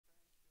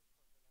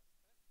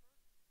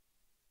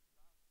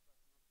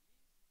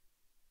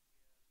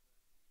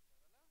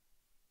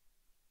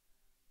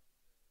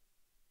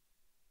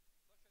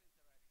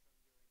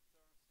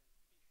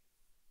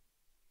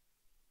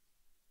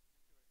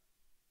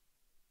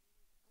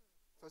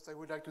First, I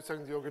would like to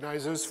thank the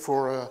organizers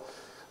for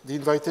the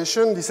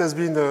invitation. This has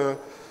been a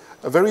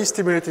very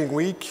stimulating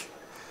week,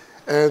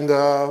 and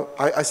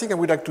I think I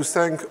would like to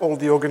thank all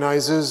the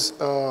organizers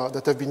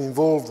that have been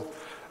involved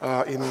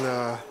in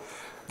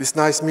this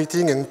nice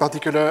meeting, in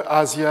particular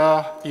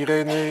Asia,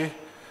 Irene,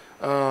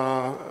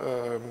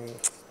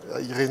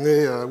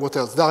 what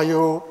else?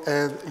 Dario,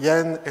 and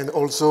Yen, and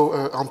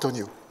also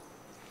Antonio.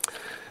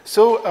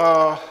 So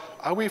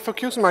I will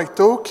focus my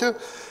talk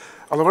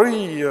on a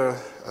very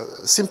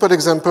simple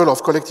example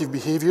of collective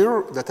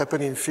behavior that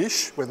happen in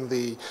fish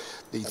in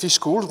fish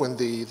schools when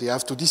they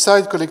have to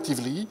decide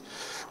collectively,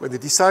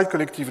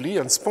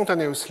 and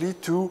spontaneously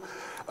to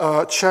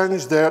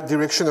change their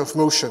direction of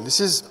motion. This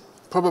is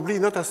probably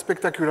not as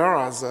spectacular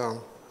as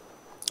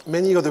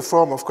many other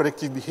forms of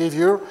collective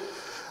behavior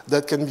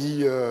that can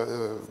be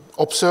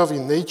observed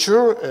in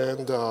nature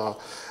and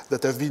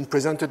that have been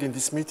presented in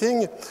this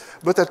meeting,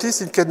 but at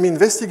least it can be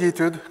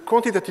investigated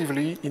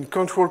quantitatively in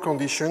controlled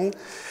conditions,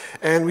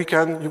 and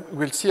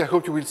I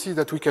hope you will see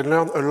that we can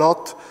learn a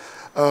lot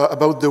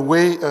about the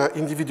way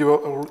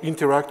individuals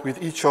interact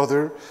with each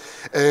other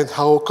and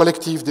how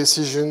collective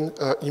decisions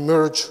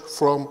emerge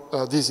from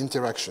these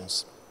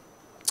interactions.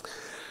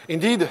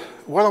 Indeed,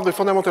 one of the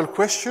fundamental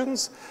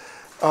questions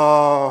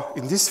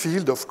in this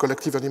field of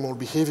collective animal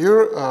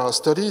behavior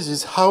studies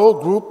is how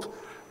groups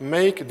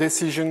make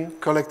decisions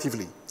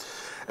collectively.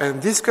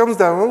 And this comes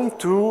down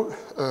to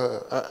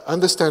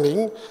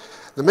understanding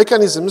the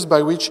mechanisms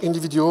by which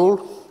individuals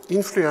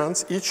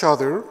influence each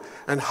other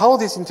and how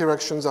these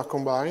interactions are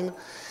combined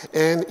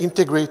and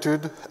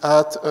integrated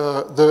at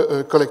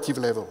the collective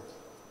level.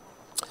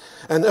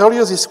 And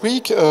earlier this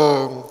week,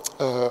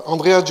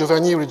 Andrea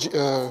Giovanni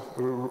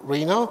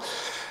Reina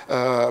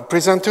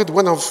presented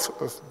one of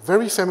a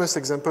very famous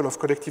example of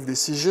collective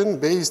decision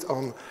based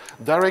on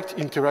direct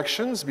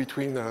interactions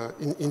between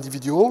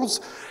individuals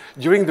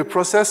during the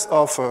process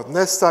of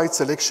nest site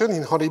selection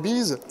in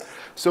honeybees.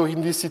 So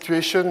in this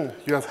situation,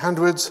 you have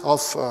hundreds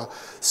of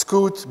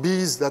scout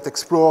bees that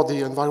explore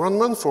the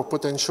environment for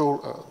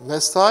potential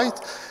nest site,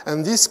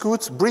 and these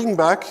scouts bring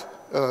back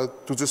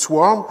to the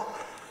swarm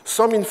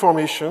some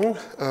information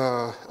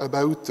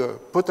about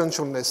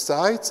potential nest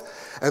sites,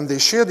 and they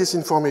share this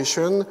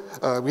information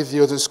with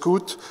the other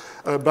scout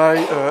by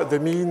the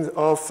means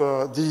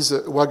of these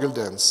waggle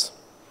dance.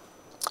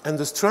 And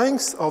the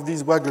strength of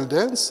these waggle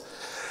dance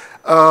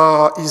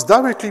is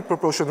directly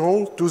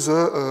proportional to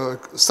the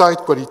site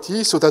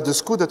quality, so that the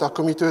scouts that are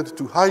committed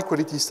to high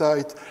quality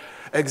site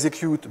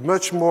execute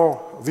much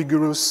more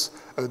vigorous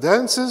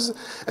dances,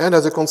 and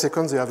as a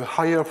consequence, they have a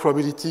higher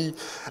probability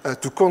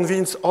to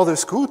convince other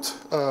scouts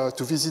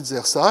to visit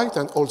their site,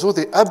 and also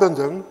they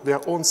abandon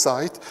their own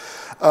site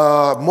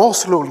more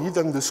slowly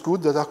than the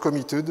scouts that are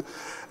committed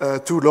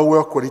to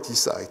lower quality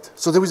site.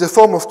 So there is a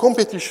form of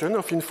competition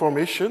of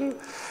information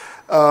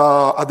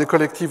at the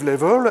collective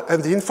level,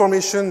 and the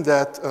information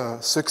that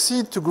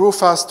succeed to grow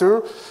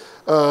faster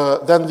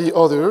than the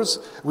others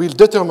will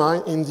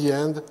determine in the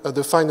end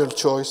the final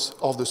choice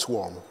of the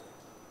swarm.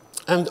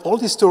 And all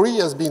this story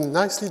has been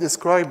nicely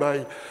described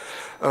by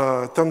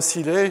Tom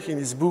Seeley in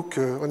his book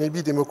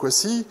Honeybee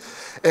Democracy.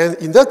 And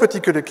in that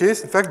particular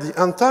case, in fact, the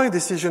entire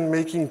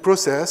decision-making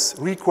process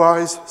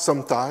requires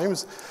some time.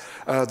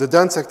 The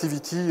dance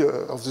activity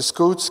of the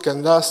scouts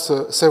can last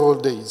several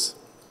days.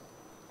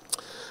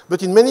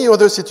 But in many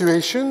other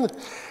situations,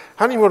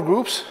 animal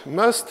groups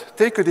must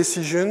take a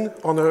decision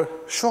on a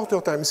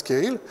shorter time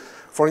scale.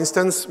 For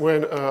instance,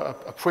 when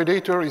a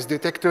predator is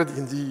detected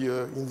in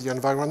the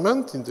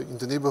environment, in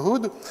the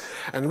neighborhood,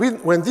 and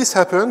when this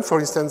happens, for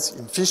instance,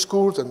 in fish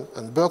schools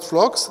and bird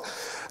flocks,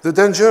 the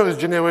danger is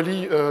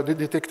generally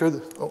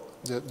detected. Oh,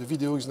 the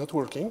video is not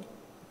working.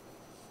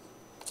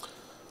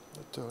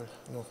 But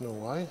I don't know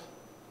why.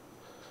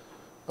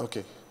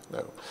 Okay.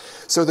 No.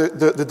 So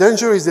the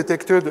danger is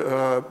detected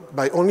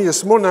by only a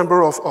small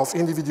number of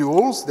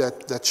individuals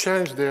that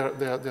change their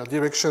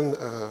direction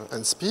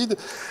and speed,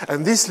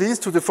 and this leads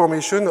to the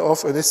formation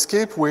of an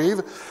escape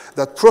wave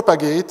that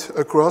propagates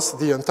across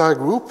the entire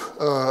group,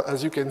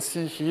 as you can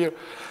see here,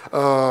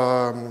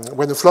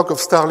 when a flock of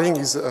starling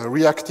is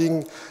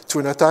reacting to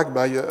an attack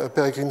by a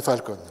peregrine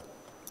falcon.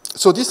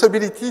 So this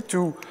ability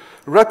to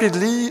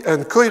rapidly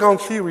and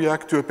coherently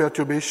react to a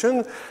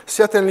perturbation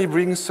certainly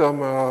brings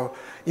some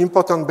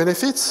important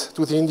benefits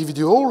to the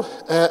individual,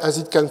 as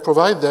it can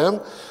provide them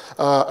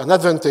an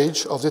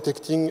advantage of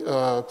detecting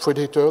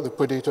the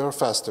predator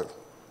faster.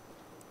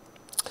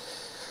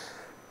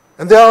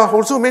 And there are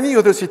also many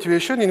other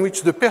situations in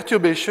which the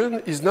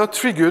perturbation is not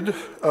triggered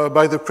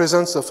by the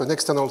presence of an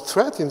external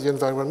threat in the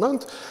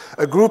environment.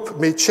 A group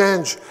may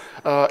change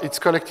its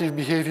collective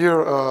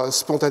behavior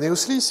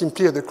spontaneously,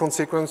 simply as a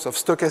consequence of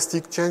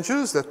stochastic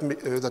changes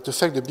that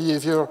affect the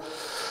behavior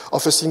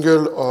of a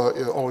single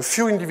or a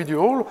few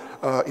individuals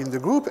in the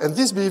group. And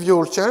this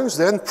behavioral change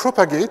then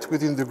propagate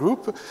within the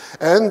group,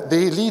 and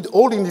they lead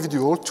all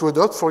individuals to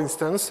adopt, for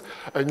instance,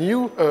 a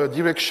new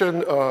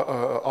direction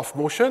of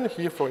motion,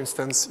 here, for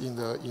instance,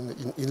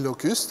 in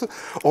locust,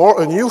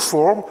 or a new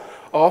form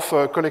of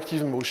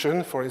collective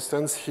motion, for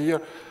instance,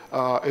 here,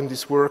 in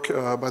this work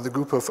by the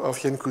group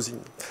of Yen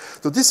Cousine.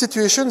 So these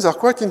situations are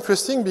quite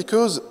interesting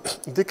because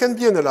they can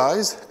be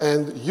analyzed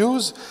and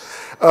used.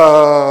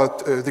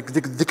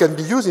 They can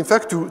be used, in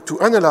fact, to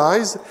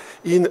analyze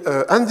in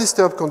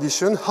undisturbed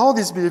conditions how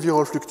these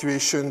behavioral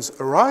fluctuations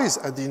arise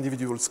at the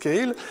individual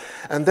scale,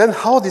 and then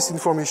how this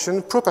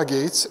information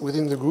propagates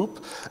within the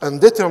group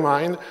and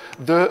determine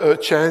the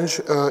change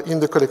in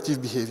the collective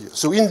behavior.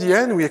 So in the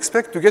end, we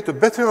expect to get a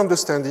better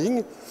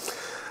understanding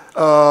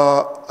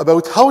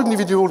about how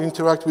individuals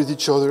interact with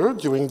each other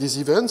during these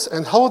events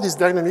and how these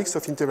dynamics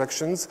of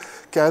interactions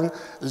can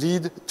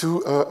lead to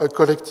a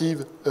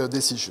collective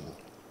decision.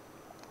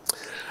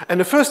 And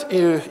the first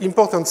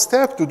important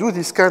step to do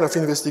this kind of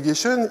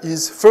investigation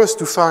is first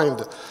to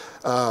find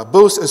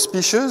both a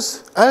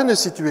species and a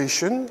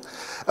situation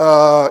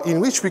in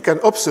which we can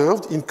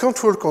observe in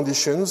controlled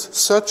conditions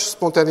such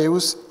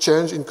spontaneous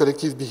change in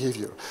collective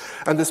behavior.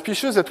 And the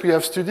species that we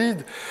have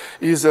studied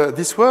is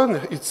this one.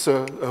 It's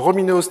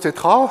Rominose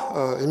tetra,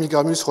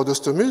 Hemigrammus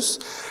rhodostomus,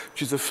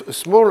 which is a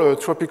small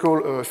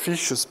tropical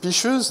fish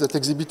species that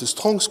exhibit a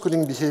strong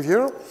schooling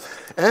behavior,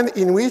 and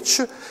in which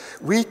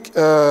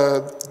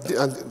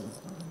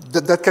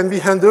that can be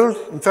handled,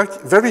 in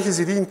fact, very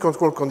easily in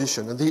controlled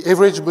conditions. And the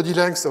average body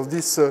length of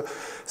this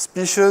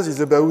species is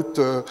about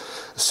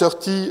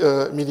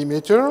 30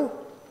 millimeter.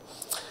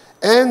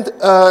 And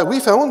we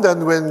found that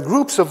when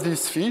groups of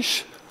these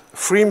fish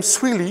swim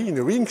freely in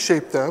a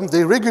ring-shaped term,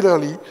 they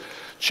regularly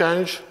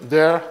change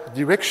their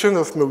direction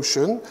of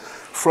motion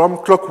from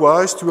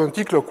clockwise to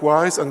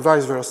anti-clockwise and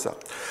vice versa.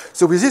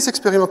 So with this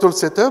experimental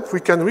setup, we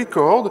can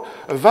record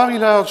a very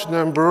large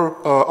number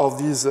of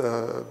these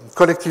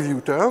collective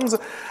U-turns,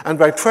 and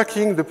by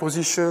tracking the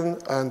position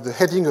and the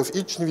heading of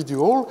each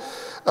individual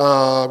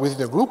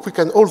within a group, we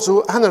can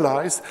also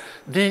analyze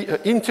the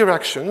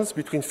interactions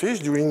between fish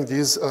during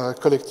this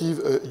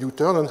collective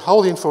U-turn and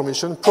how the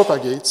information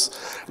propagates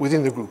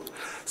within the group.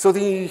 So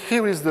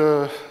here is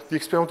the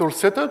experimental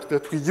setup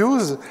that we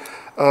use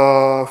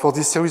for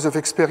this series of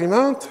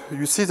experiments.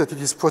 You see that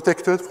it is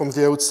protected from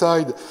the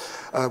outside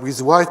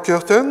with white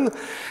curtain,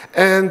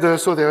 and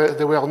so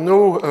there were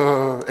no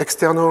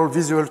external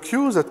visual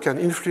cues that can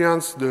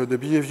influence the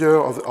behavior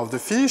of the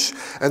fish,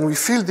 and we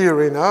filled the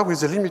arena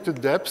with a limited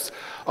depth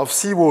of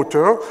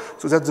seawater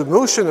so that the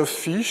motion of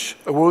fish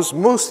was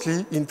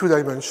mostly in 2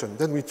 dimensions.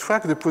 Then we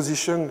track the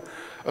position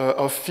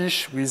of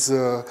fish with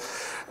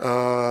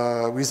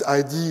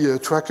ID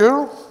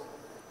tracker,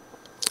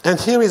 and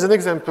here is an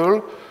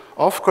example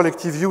of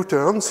collective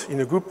U-turns in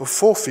a group of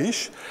 4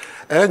 fish,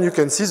 and you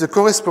can see the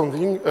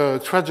corresponding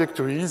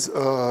trajectories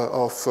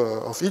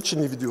of each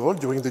individual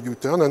during the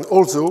U-turn, and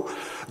also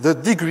the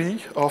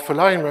degree of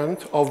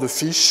alignment of the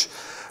fish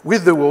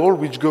with the wall,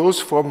 which goes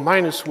from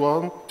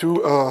 -1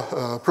 to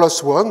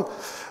 +1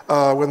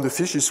 when the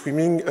fish is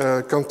swimming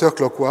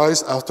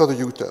counterclockwise after the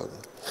U-turn.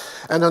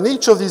 And on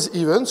each of these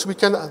events, we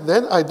can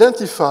then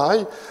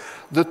identify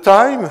the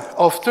time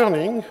of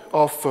turning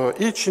of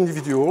each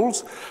individual,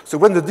 so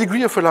when the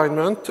degree of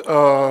alignment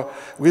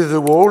with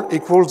the wall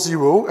equals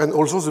 0, and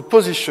also the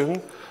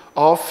position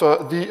of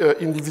the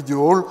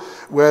individual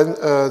when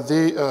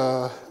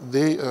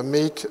they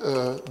make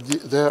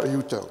their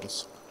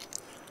U-turns.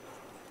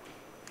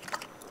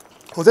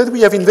 Well, then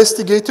we have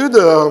investigated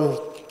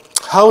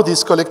how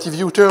these collective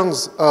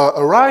U-turns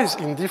arise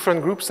in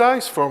different group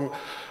size, from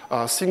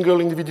single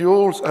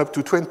individuals up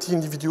to 20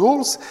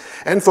 individuals.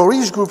 And for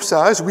each group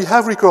size, we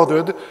have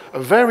recorded a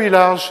very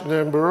large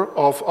number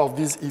of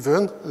these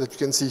events that you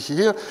can see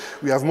here.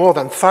 We have more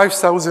than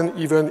 5,000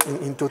 events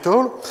in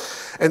total.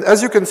 And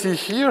as you can see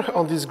here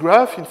on this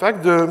graph, in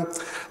fact,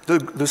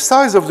 the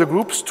size of the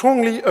group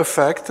strongly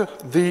affects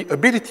the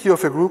ability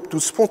of a group to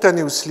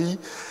spontaneously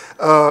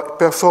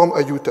perform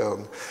a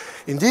U-turn.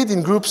 Indeed,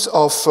 in groups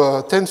of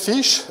 10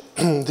 fish,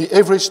 the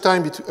average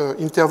time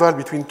interval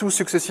between 2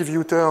 successive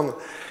U-turns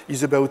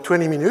is about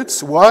 20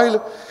 minutes,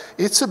 while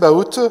it's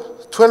about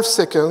 12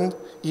 seconds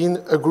in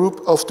a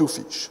group of 2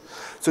 fish.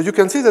 So you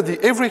can see that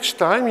the average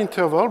time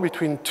interval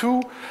between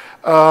 2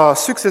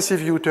 successive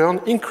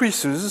U-turns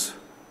increases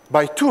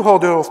by 2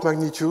 orders of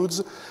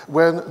magnitudes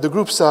when the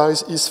group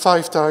size is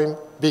 5 times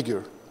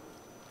bigger.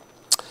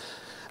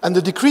 And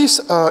the decrease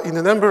in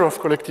the number of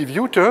collective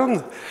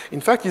U-turns,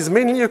 in fact, is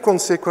mainly a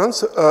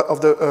consequence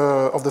of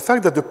the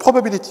fact that the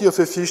probability of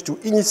a fish to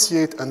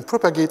initiate and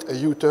propagate a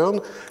U-turn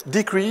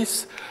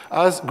decreases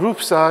as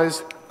group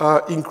size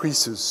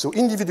increases. So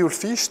individual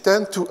fish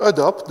tend to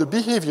adopt the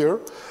behavior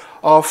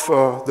of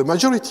the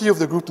majority of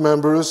the group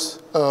members,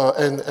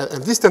 and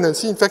this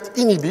tendency, in fact,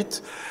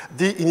 inhibits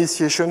the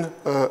initiation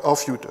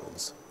of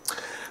U-turns.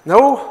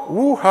 Now,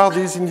 who are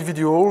these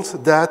individuals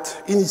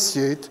that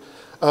initiate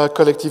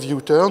collective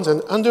U-turns,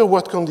 and under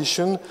what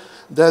condition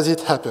does it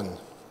happen?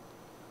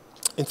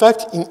 In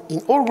fact,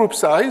 in all group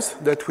size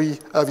that we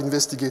have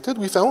investigated,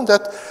 we found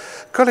that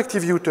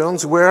collective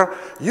U-turns were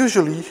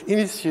usually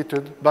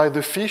initiated by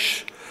the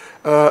fish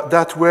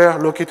that were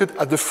located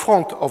at the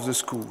front of the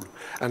school.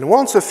 And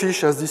once a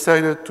fish has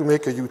decided to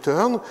make a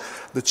U-turn,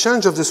 the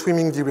change of the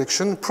swimming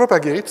direction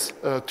propagates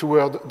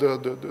toward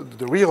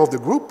the rear of the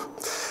group.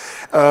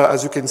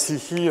 As you can see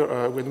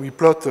here, when we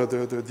plot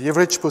the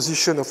average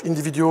position of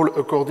individual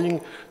according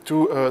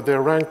to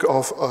their rank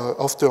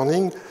of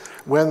turning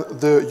when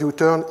the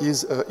U-turn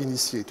is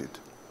initiated.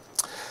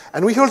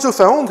 And we also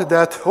found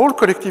that all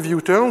collective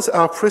U-turns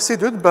are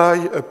preceded by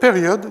a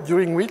period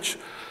during which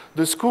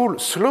the school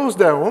slows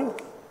down.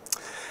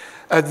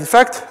 And in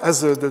fact,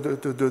 as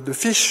the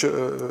fish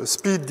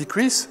speed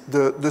decreases,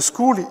 the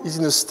school is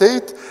in a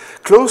state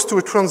close to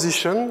a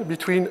transition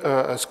between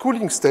a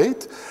schooling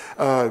state,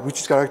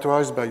 which is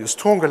characterized by a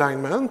strong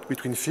alignment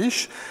between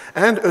fish,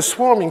 and a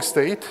swarming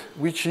state,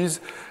 which is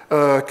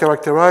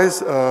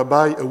characterized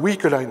by a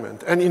weak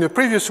alignment. And in a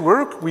previous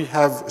work, we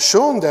have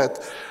shown that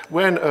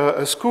when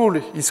a school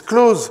is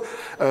close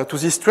to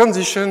this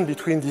transition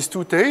between these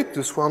two states,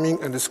 the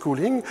swarming and the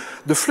schooling,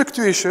 the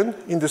fluctuation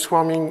in the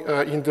swarming,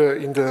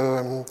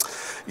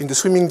 in the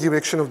swimming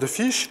direction of the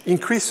fish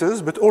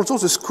increases, but also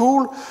the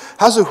school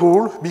as a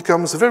whole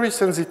becomes very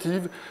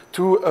sensitive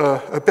to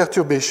a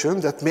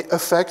perturbation that may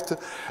affect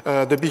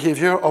the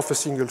behavior of a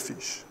single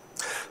fish.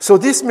 So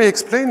this may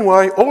explain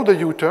why all the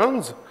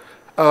U-turns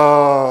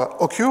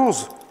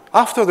occurs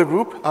after the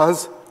group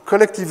has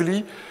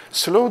collectively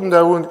slowed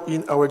down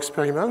in our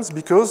experiments,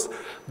 because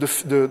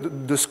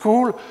the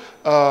school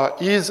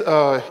is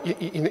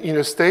in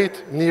a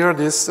state near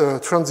this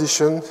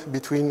transition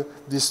between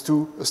these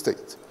two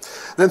states.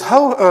 Then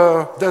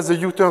how does the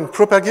U-turn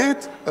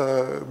propagate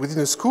within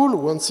a school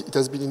once it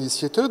has been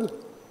initiated?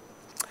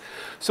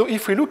 So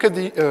if we look at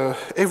the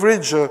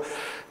average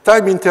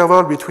time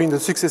interval between the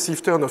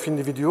successive turn of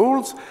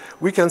individuals,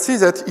 we can see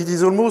that it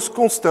is almost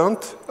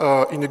constant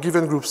in a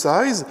given group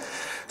size.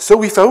 So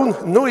we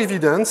found no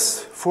evidence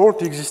for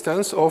the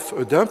existence of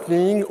a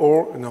dampening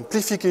or an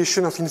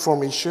amplification of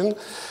information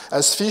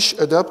as fish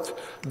adopt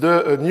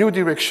the new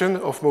direction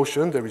of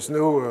motion. There is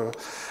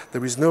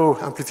no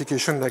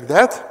amplification like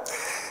that.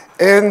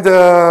 And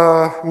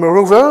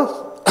moreover,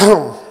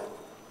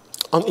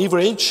 on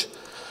average,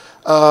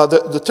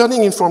 the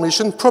turning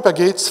information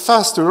propagates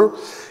faster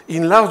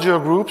in larger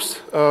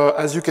groups,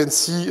 as you can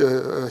see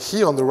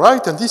here on the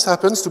right, and this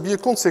happens to be a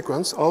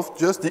consequence of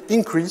just the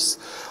increase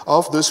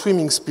of the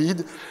swimming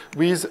speed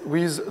with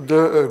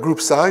the group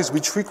size,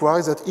 which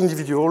requires that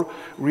individual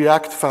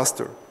react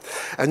faster.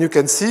 And you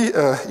can see,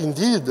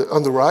 indeed,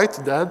 on the right,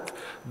 that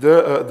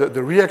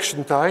the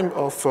reaction time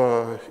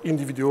of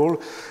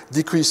individual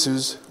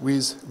decreases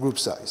with group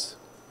size.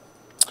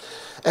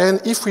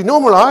 And if we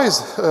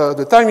normalize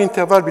the time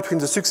interval between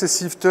the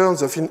successive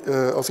turns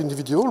of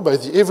individual by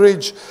the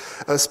average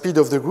speed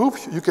of the group,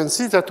 you can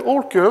see that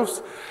all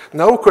curves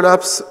now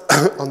collapse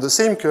on the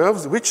same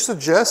curves, which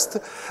suggest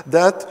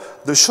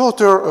that the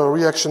shorter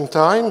reaction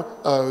time,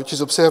 which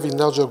is observed in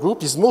larger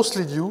group, is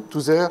mostly due to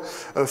their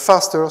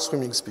faster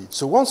swimming speed.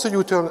 So once a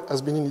U-turn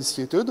has been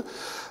initiated,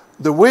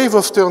 the wave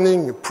of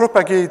turning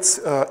propagates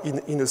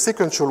in a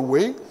sequential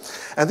way,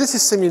 and this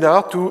is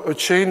similar to a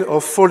chain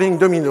of falling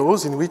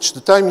dominoes in which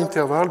the time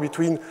interval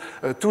between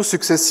two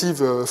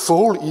successive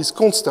fall is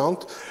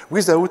constant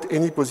without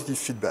any positive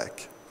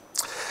feedback.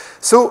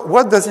 So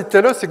what does it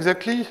tell us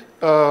exactly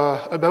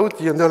about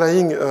the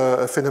underlying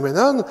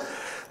phenomenon?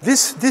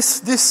 This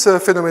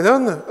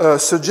phenomenon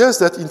suggests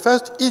that, in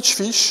fact, each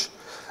fish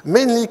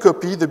mainly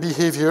copies the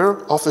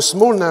behavior of a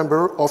small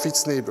number of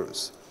its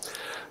neighbors.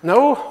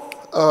 Now,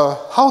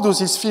 how do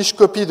these fish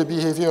copy the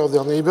behavior of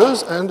their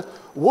neighbors, and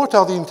what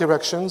are the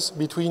interactions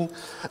between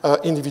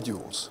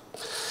individuals?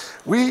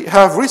 We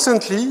have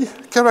recently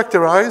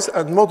characterized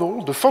and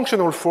modeled the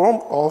functional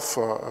form of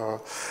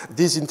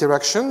this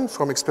interaction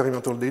from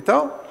experimental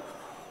data.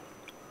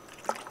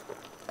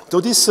 So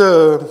this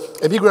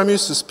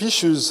epigramus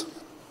species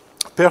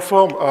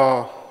perform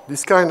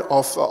this kind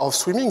of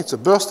swimming. It's a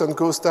burst and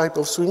coast type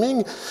of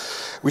swimming,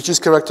 which is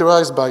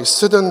characterized by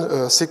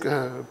sudden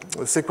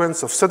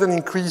sequence of sudden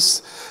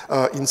increase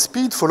in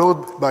speed,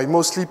 followed by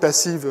mostly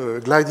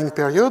passive gliding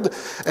period.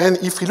 And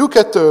if we look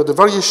at the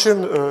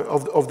variation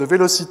of the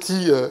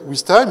velocity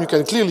with time, you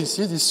can clearly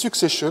see this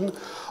succession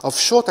of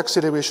short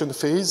acceleration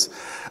phase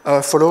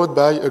followed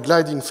by a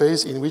gliding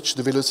phase in which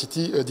the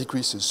velocity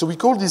decreases. So we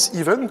call this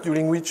event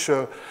during which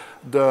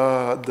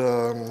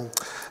the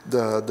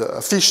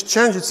fish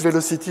changes its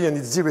velocity and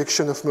its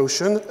direction of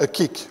motion a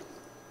kick.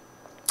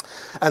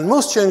 And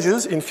most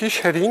changes in fish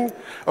heading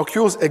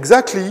occurs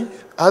exactly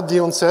at the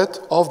onset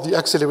of the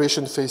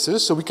acceleration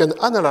phases, so we can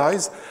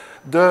analyze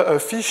the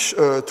fish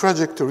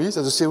trajectories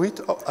as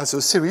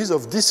a series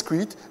of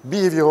discrete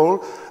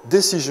behavioral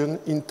decisions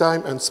in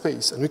time and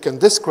space. And we can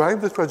describe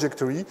the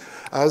trajectory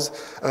as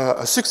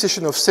a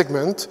succession of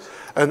segments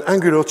and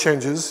angular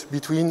changes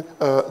between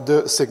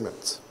the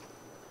segments.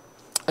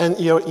 And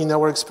here in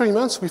our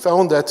experiments, we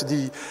found that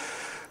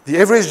the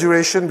average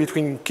duration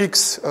between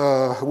kicks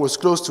was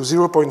close to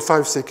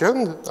 0.5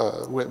 seconds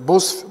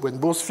when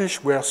both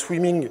fish were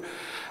swimming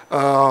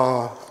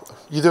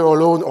either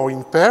alone or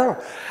in pair,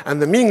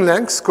 and the mean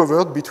length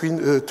covered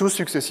between two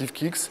successive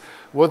kicks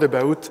was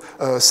about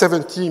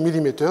 70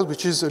 millimeters,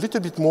 which is a little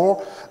bit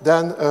more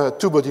than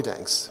two body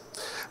lengths.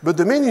 But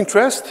the main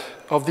interest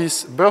of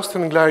this burst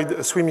and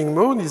glide swimming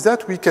mode is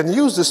that we can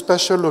use the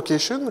spatial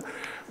location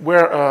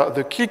where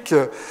the kick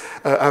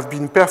have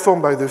been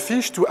performed by the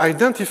fish to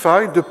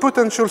identify the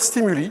potential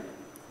stimuli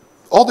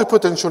or the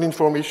potential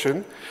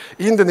information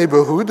in the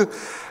neighborhood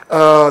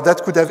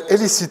that could have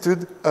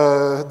elicited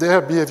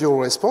their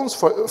behavioral response.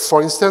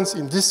 For instance,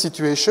 in this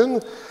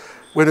situation,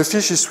 when a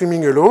fish is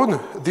swimming alone,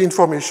 the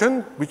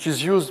information which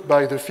is used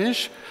by the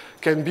fish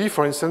can be,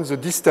 for instance, the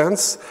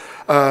distance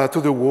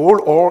to the wall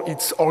or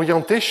its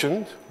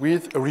orientation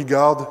with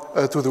regard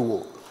to the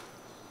wall.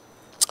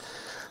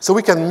 So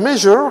we can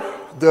measure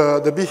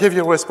the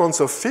behavioral response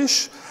of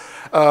fish,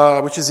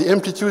 which is the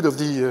amplitude of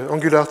the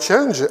angular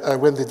change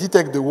when they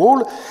detect the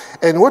wall.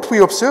 And what we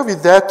observe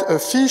is that a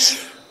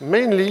fish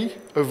mainly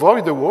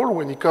avoids the wall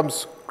when he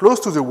comes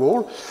close to the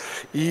wall.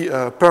 He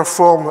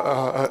performs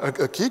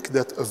a kick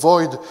that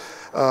avoids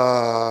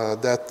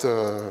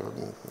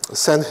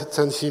send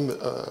him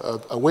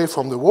away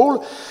from the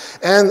wall.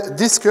 And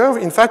this curve,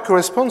 in fact,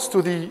 corresponds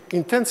to the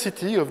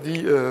intensity of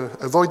the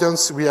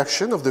avoidance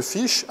reaction of the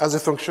fish as a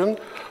function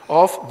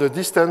of the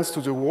distance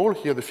to the wall.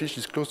 Here the fish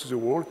is close to the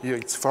wall, here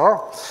it's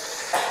far.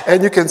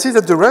 And you can see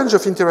that the range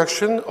of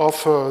interaction of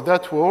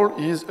that wall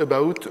is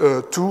about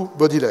 2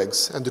 body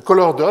lengths. And the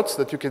color dots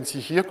that you can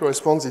see here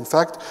corresponds, in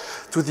fact,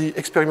 to the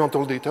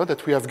experimental data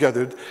that we have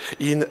gathered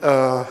in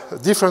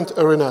different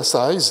arena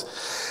size.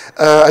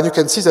 And you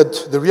can see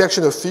that the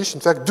reaction of fish, in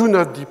fact, do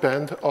not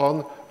depend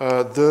on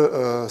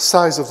the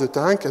size of the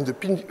tank, and the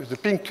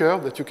pink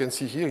curve that you can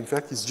see here, in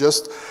fact, is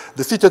just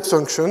the fitted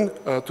function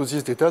to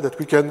this data that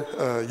we can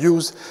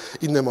use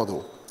in the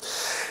model.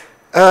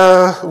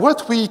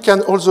 What we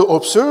can also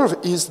observe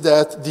is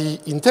that the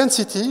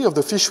intensity of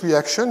the fish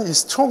reaction is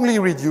strongly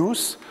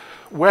reduced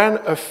when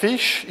a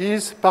fish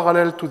is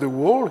parallel to the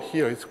wall.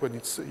 Here it's when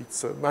it's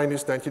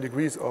minus 90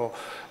 degrees or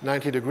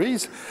 90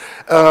 degrees.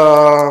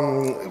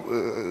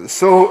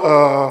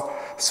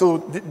 So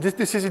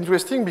this is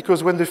interesting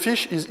because when the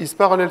fish is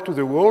parallel to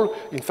the wall,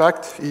 in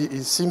fact,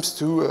 it seems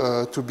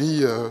to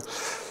be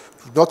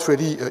not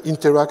really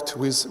interact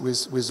with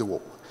the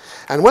wall.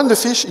 And when the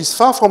fish is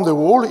far from the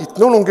wall, it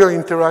no longer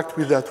interacts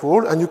with that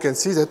wall, and you can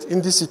see that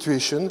in this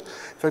situation, in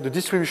fact, the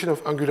distribution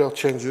of angular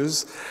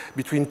changes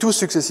between two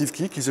successive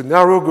kicks is a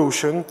narrow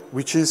Gaussian,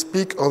 which is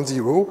peak on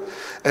 0,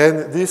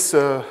 and this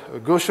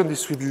Gaussian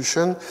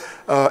distribution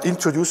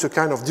introduces a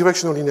kind of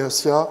directional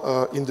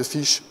inertia in the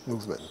fish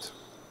movement.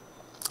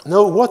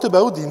 Now, what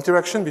about the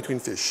interaction between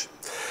fish?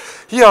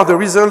 Here are the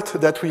results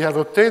that we have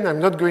obtained. I'm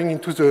not going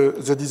into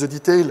the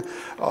detail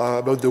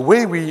about the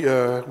way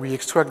we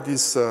extract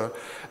this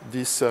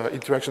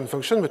interaction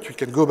function, but we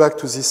can go back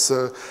to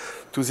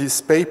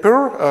this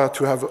paper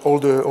to have all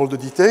the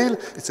detail.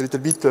 It's a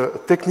little bit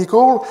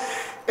technical.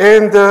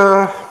 And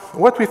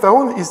what we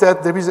found is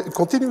that there is a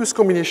continuous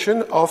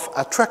combination of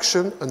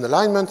attraction and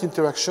alignment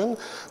interaction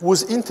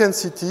whose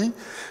intensity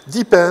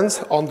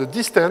depends on the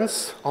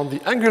distance, on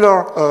the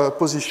angular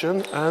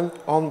position, and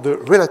on the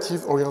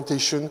relative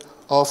orientation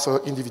of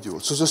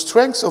individuals. So the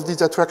strengths of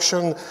this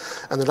attraction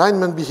and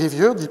alignment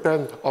behavior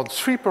depend on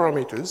 3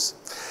 parameters.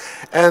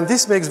 And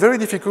this makes very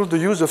difficult the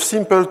use of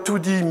simple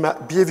 2D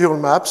behavioral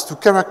maps to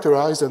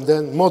characterize and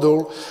then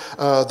model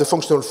the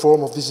functional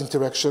form of this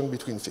interaction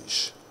between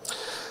fish.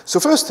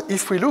 So first,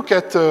 if we look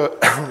at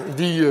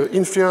the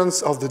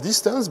influence of the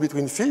distance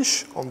between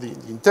fish on the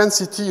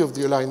intensity of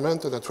the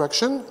alignment and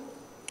attraction,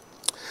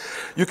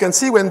 you can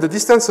see when the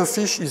distance of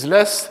fish is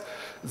less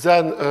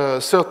than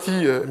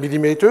 30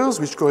 millimeters,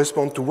 which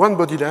correspond to 1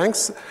 body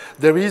length,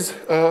 there is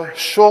a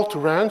short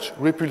range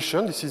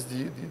repulsion. This is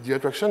the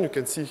attraction. You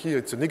can see here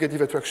it's a negative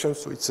attraction,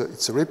 so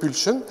it's a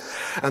repulsion.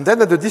 And then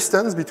as the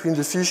distance between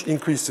the fish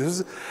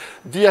increases,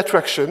 the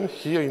attraction,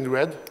 here in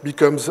red,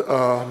 becomes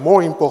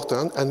more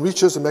important and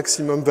reaches a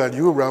maximum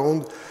value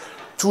around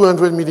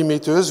 200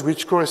 millimeters,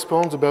 which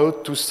corresponds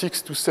about to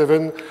 6 to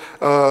 7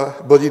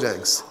 body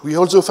lengths. We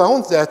also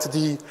found that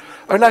the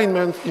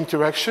alignment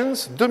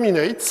interactions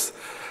dominates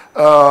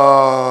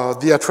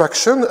the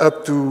attraction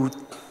up to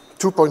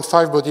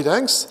 2.5 body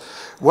lengths,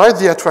 while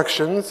the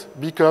attraction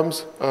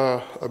becomes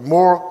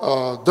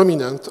more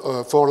dominant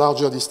for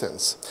larger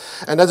distance.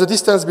 And as the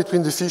distance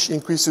between the fish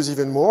increases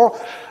even more,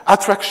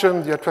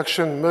 the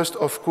attraction must,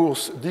 of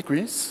course,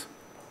 decrease,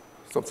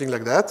 something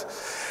like that.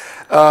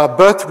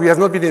 But we have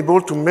not been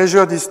able to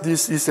measure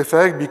this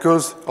effect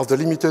because of the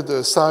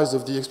limited size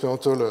of the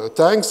experimental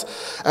tanks,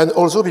 and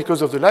also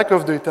because of the lack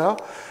of data,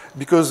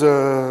 because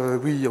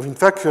we, in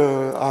fact,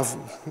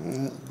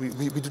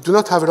 we do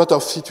not have a lot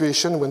of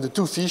situations when the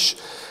two fish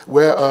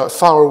were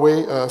far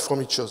away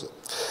from each other.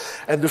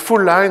 And the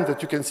full line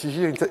that you can see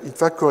here, in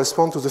fact,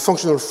 correspond to the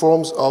functional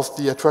forms of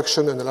the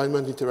attraction and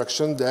alignment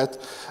interaction that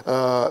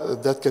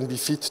can be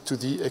fit to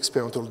the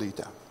experimental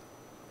data.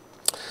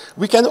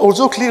 We can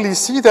also clearly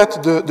see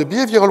that the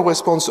behavioral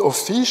response of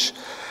fish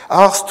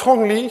are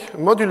strongly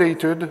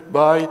modulated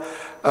by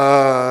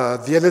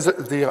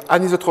the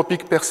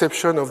anisotropic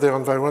perception of their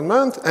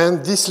environment,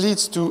 and this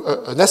leads to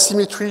an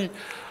asymmetry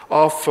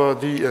of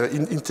the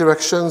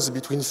interactions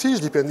between fish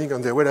depending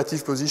on their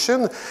relative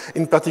position.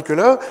 In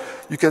particular,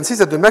 you can see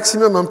that the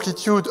maximum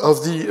amplitude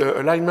of the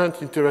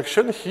alignment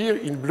interaction here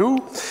in blue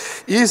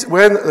is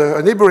when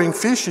a neighboring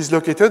fish is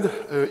located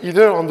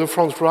either on the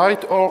front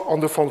right or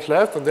on the front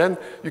left, and then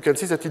you can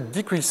see that it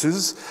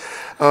decreases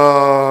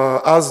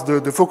as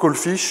the focal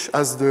fish,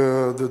 as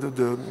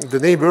the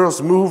neighbors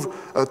move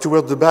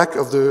toward the back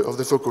of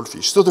the focal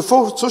fish. So the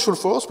social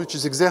force, which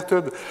is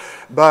exerted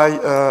by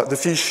the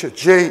fish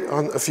J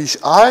on a fish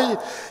I,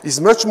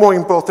 is much more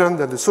important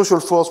than the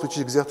social force which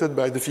is exerted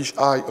by the fish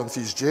I on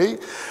fish J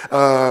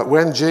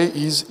when J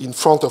is in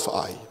front of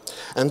I.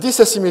 And this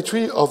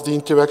asymmetry of the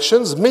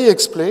interactions may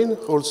explain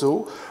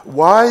also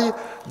why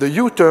the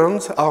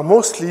U-turns are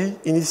mostly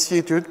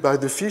initiated by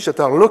the fish that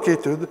are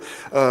located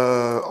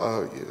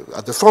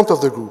at the front of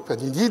the group.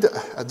 And indeed,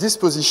 at this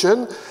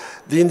position,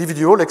 the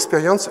individual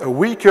experiences a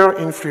weaker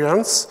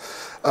influence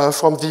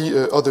from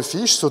the other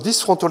fish. So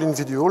these frontal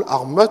individuals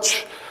are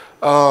much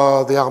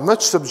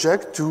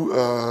subject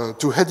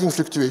to heading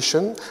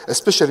fluctuation,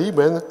 especially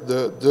when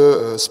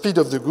the speed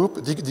of the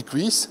group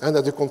decreases, and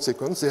as a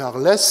consequence, they are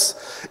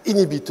less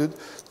inhibited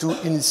to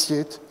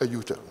initiate a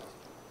U-turn.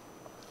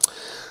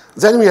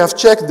 Then we have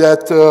checked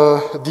that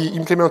the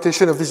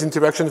implementation of these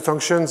interaction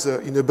functions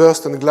in a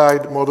burst and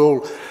glide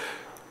model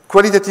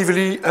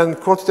qualitatively and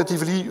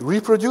quantitatively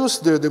reproduce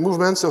the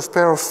movements of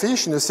pair of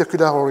fish in a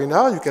circular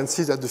arena. You can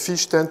see that the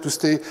fish tend to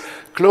stay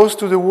close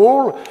to the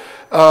wall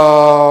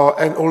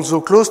and also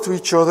close to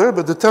each other,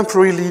 but the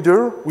temporary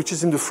leader, which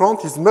is in the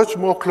front, is much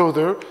more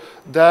closer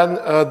than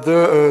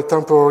the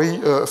temporary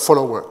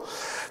follower.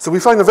 So we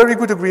find a very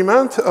good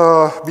agreement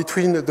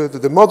between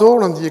the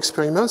model and the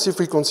experiments if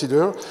we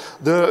consider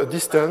the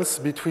distance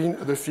between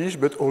the fish,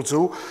 but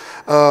also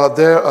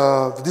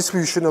the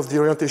distribution of the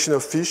orientation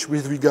of fish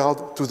with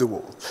regard to the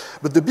wall.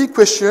 But the big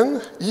question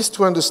is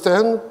to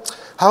understand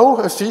how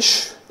a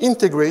fish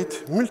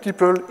integrates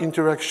multiple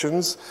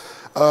interactions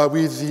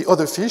with the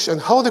other fish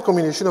and how the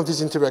combination of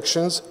these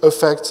interactions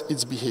affects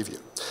its behavior.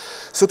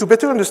 So to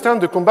better understand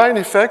the combined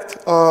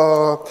effect,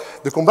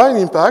 the combined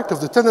impact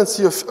of the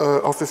tendency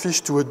of a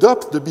fish to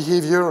adopt the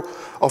behavior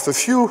of a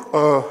few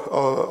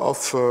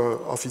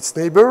of its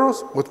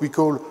neighbors, what we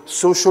call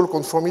social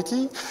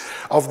conformity,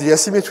 of the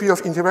asymmetry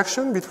of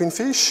interaction between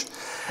fish,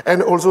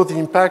 and also the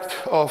impact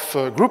of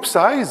group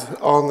size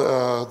on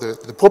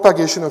the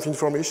propagation of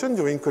information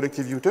during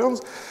collective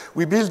U-turns,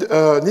 we build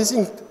an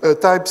Ising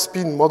type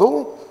spin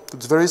model.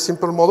 It's a very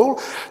simple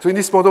model. So in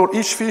this model,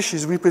 each fish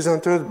is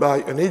represented by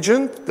an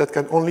agent that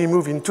can only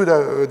move in two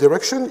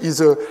directions,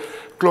 either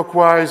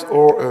clockwise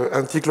or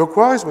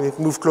anti-clockwise. When it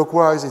moves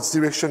clockwise, its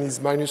direction is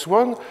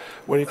 -1.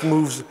 When it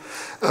moves,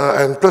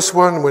 and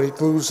 +1 when it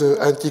moves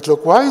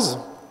anti-clockwise.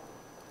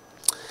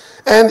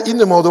 And in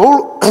the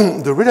model,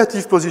 the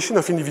relative position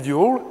of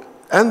individual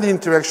and the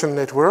interaction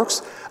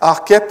networks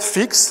are kept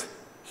fixed.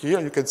 Here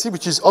you can see,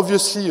 which is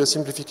obviously a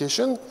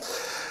simplification.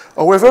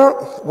 However,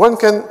 one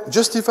can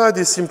justify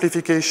this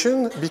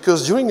simplification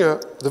because during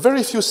the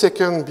very few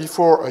seconds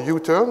before a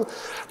U-turn,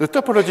 the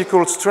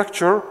topological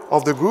structure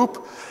of the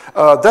group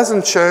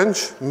doesn't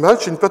change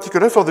much, in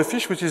particular for the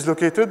fish which is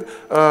located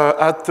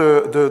at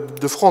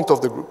the front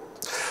of the group.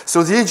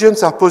 So the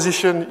agents are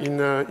positioned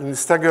in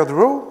staggered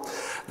row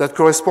that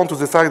correspond to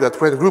the fact that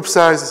when group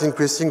size is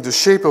increasing, the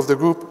shape of the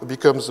group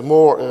becomes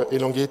more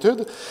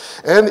elongated.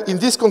 And in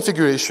this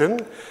configuration,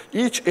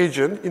 each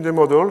agent in the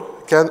model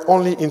can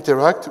only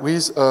interact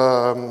with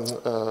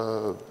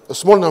a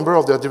small number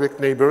of their direct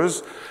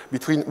neighbors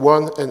between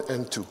 1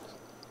 and 2.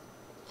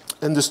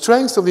 And the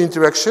strength of the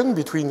interaction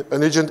between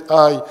an agent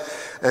I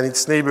and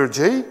its neighbor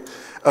J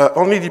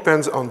only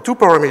depends on two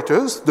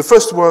parameters. The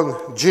first one,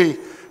 J,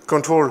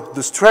 control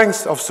the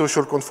strength of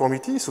social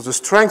conformity, so the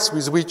strength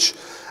with which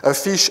a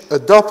fish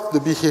adopts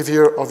the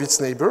behavior of its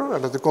neighbor,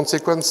 and as a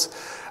consequence,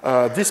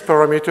 this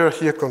parameter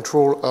here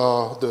controls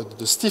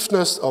the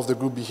stiffness of the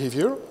group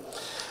behavior.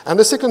 And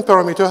the second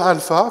parameter,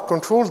 alpha,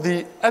 controls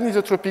the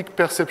anisotropic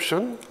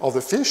perception of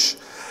the fish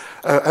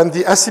and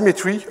the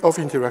asymmetry of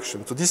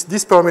interaction. So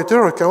this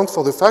parameter accounts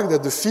for the fact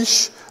that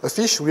a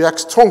fish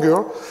reacts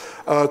stronger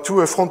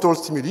to a frontal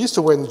stimuli.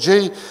 So when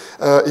J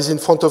is in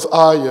front of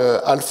I,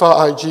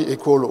 alpha Ig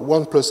equal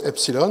 1 plus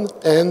epsilon,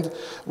 and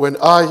when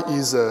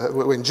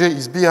J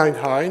is behind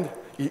I,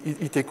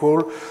 it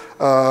equals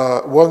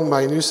 1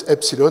 minus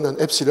epsilon,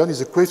 and epsilon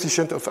is a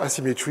coefficient of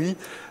asymmetry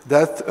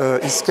that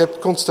is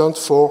kept constant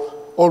for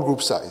all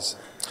group size.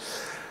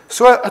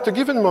 So at a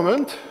given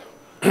moment,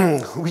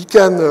 we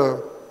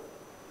can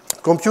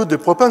compute the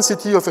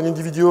propensity of an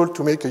individual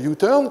to make a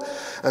U-turn,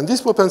 and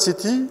this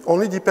propensity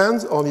only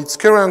depends on its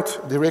current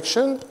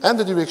direction and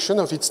the direction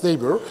of its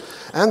neighbor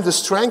and the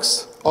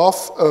strength of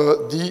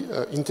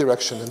the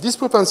interaction. And this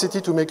propensity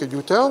to make a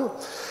U-turn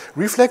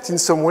reflects in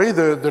some way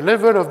the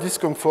level of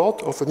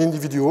discomfort of an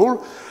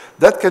individual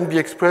That can be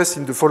expressed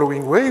in the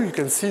following way. You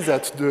can see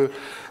that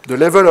the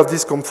level of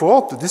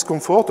discomfort, the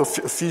discomfort of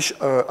fish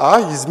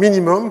I is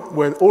minimum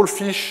when all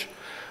fish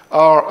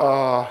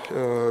are,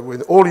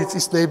 when all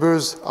its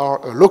neighbors are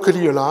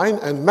locally aligned,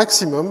 and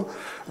maximum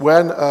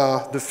when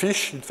the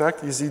fish, in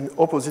fact, is in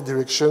opposite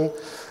direction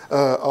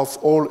of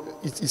all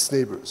its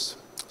neighbors.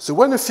 So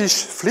when a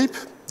fish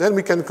flips, then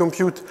we can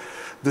compute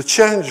the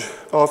change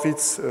of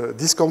its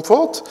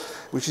discomfort,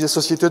 which is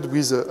associated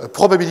with a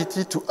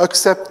probability to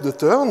accept the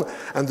turn,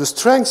 and the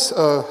strength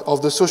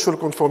of the social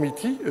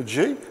conformity,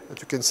 J, that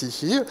you can see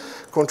here,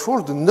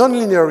 controls the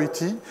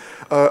nonlinearity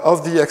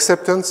of the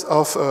acceptance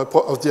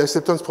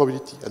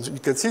probability. And you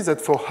can see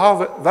that for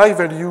high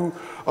value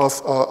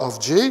of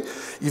J,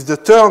 if the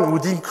turn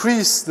would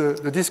increase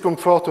the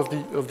discomfort of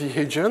the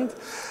agent,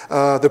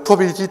 the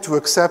probability to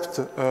accept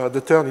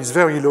the turn is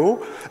very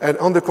low, and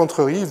on the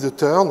contrary, if the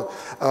turn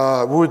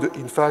would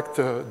in fact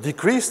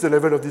decrease the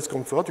level of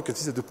discomfort, you can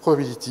see that the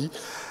probability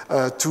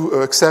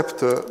to accept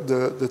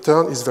the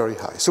turn is very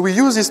high. So we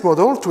use this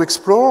model to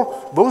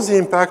explore both the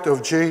impact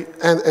of J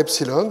and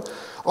epsilon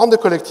on the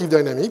collective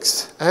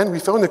dynamics, and we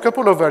found a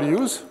couple of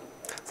values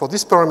for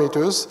these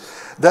parameters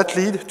that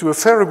lead to a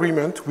fair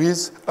agreement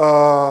with,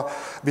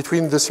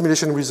 between the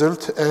simulation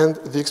result and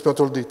the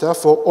experimental data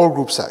for all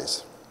group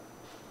size.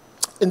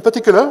 In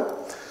particular,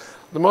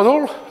 the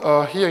model,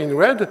 here in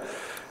red,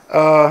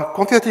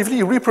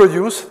 quantitatively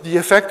reproduce the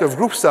effect of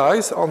group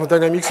size on the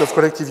dynamics of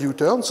collective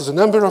U-turns. So the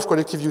number of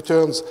collective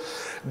U-turns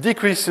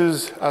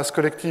decreases as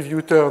collective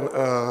U-turn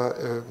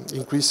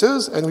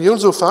increases, and we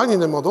also find in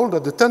the model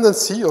that the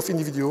tendency of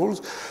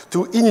individuals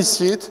to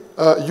initiate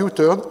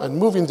U-turn and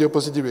move in the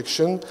opposite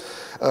direction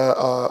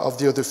of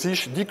the other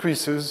fish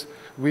decreases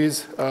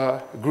with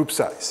group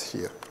size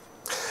here.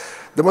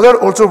 The model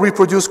also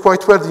reproduces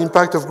quite well the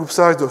impact of group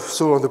size,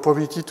 so on the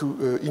probability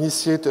to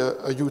initiate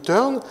a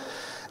U-turn.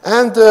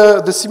 And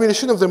the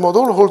simulation of the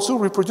model also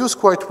reproduces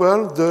quite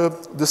well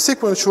the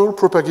sequential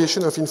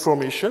propagation of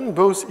information,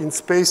 both in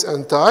space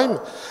and time.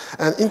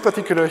 And in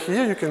particular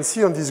here, you can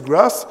see on this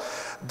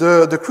graph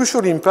the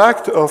crucial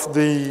impact of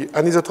the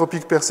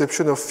anisotropic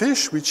perception of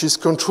fish, which is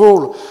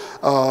controlled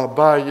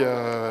by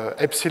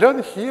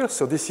epsilon here.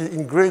 So this is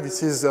in gray,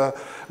 this is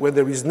when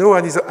there is no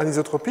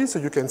anisotropy. So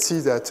you can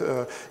see that,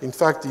 in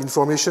fact, the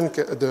information,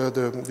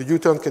 the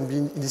U-turn can be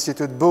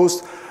initiated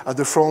both at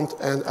the front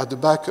and at the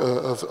back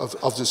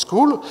of the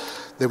school.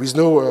 There is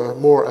no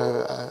more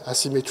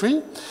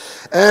asymmetry.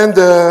 And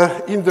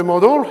in the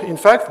model, in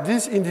fact,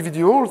 these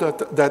individuals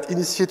that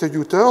initiate a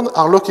U-turn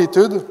are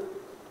located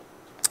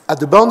at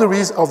the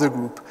boundaries of the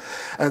group.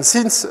 And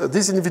since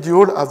these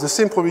individuals have the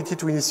same probability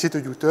to initiate a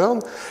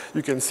U-turn,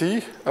 you can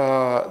see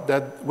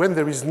that when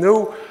there is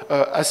no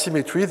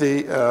asymmetry,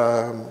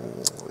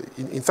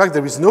 in fact,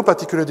 there is no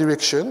particular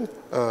direction.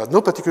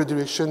 No particular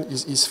direction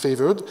is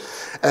favored,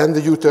 and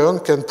the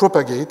U-turn can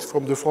propagate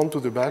from the front to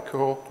the back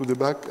or to the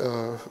back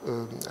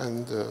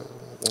and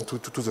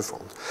to the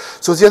front.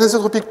 So the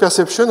anisotropic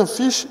perception of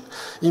fish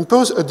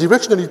imposes a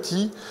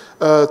directionality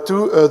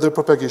to the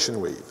propagation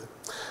wave.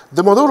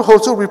 The model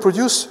also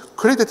reproduces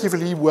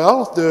qualitatively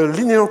well the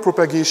linear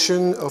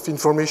propagation of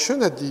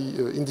information at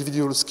the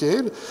individual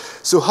scale,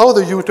 so how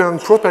the U-turn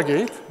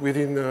propagate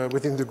within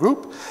the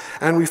group.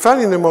 And we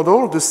find in the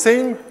model the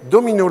same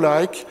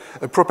domino-like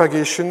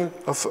propagation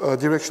of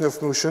direction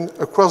of motion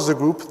across the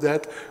group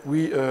that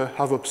we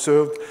have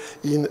observed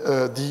in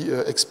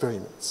the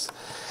experiments.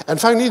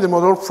 And finally, the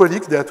model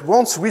predicts that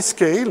once we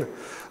scale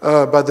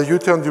by the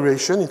U-turn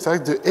duration, in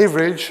fact, the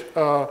average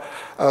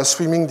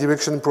swimming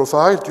direction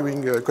profile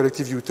during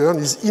collective U-turn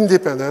is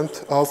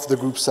independent of the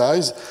group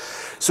size.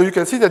 So you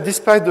can see that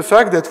despite the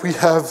fact that we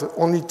have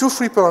only two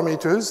free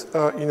parameters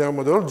in our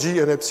model, G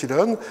and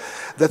epsilon,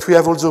 that we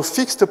have also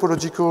fixed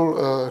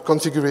topological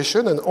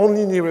configuration and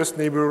only nearest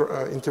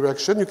neighbor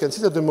interaction, you can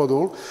see that the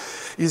model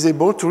is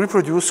able to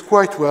reproduce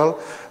quite well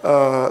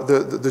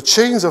the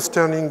chains of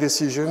turning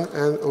decision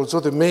and also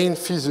the main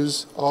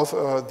phases of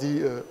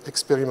the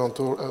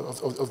experimental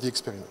of the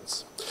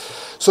experiments.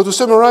 So to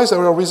summarize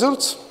our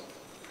results,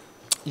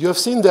 you have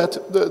seen that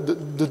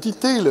the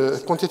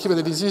detailed quantitative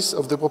analysis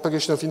of the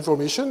propagation of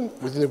information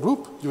within a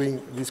group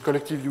during these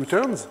collective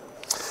U-turns,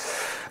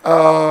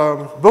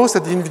 both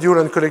at the individual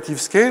and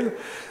collective scale,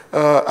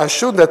 has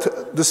shown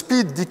that the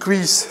speed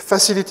decrease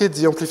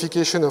facilitates the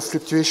amplification of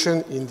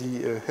fluctuation in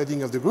the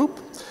heading of the group,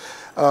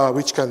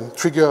 which can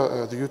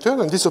trigger the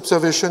U-turn. And this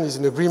observation is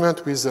in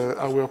agreement with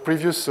our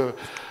previous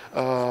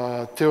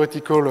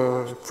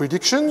theoretical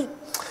prediction.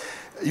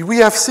 We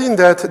have seen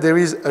that there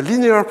is a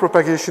linear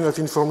propagation of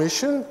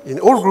information in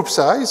all group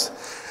size,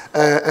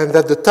 and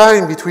that the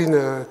time between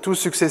two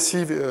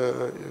successive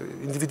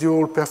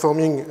individual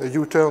performing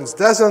U-turns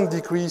doesn't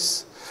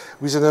decrease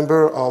with the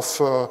number of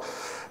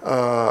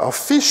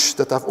fish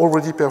that have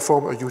already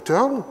performed a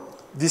U-turn.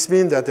 This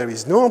means that there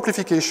is no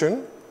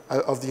amplification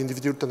of the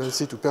individual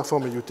tendency to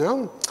perform a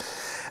U-turn.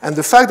 And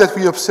the fact that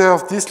we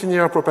observe this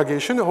linear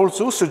propagation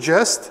also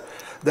suggests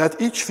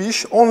that each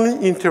fish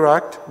only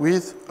interact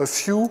with a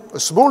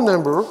small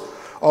number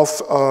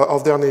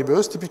of their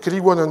neighbors, typically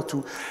 1 and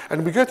 2.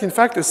 And we get, in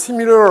fact, a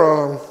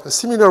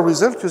similar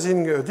result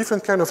using a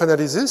different kind of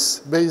analysis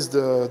based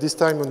this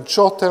time on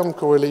short-term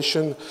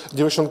correlation,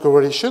 direction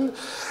correlation,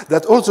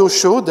 that also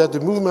showed that the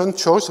movement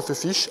choice of a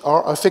fish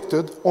are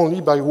affected only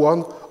by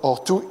 1 or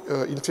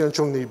 2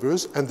 influential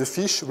neighbors, and the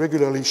fish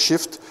regularly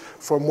shift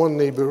from one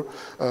neighbor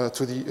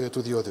to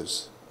the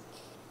others.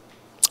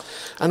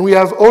 And we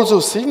have also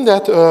seen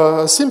that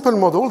a simple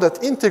model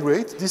that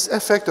integrates this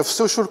effect of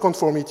social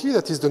conformity,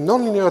 that is the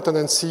nonlinear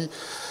tendency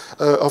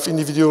of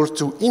individuals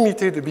to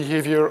imitate the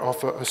behavior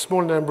of a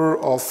small number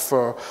of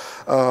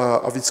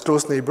its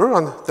close neighbor,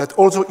 and that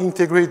also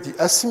integrate the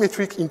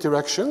asymmetric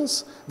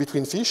interactions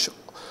between fish,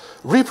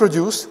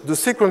 reproduce the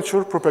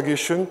sequential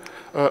propagation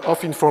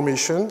of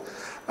information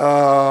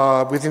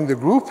within the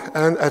group,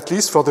 and at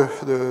least for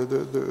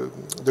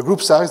the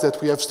group size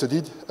that we have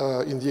studied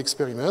in the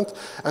experiment,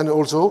 and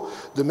also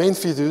the main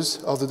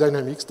features of the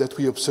dynamics that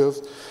we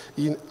observed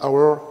in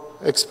our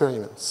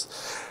experiments.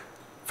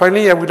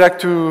 Finally, I would like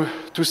to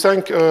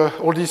thank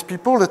all these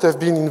people that have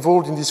been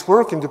involved in this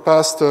work in the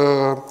past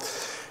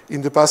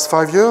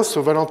 5 years.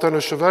 So Valentin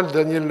Lecheval,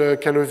 Daniel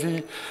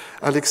Calovi,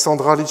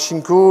 Alexandra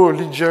Lichinko,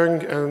 Li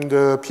Jiang, and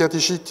Pierre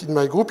Tichit in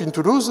my group in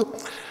Toulouse.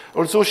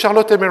 Also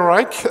Charlotte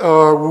Emmenreich,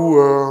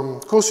 who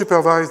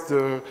co-supervised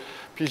the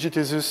PhD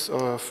thesis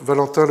of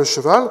Valentin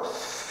Lecheval.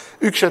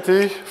 Hugues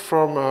Chaté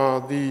from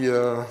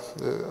the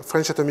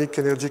French Atomic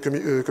Energy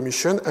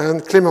Commission,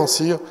 and Clément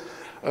Cyr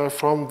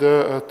from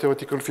the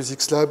Theoretical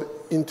Physics Lab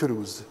in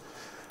Toulouse.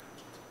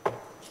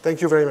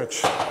 Thank you very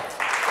much.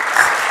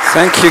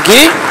 Thank you,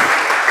 Guy.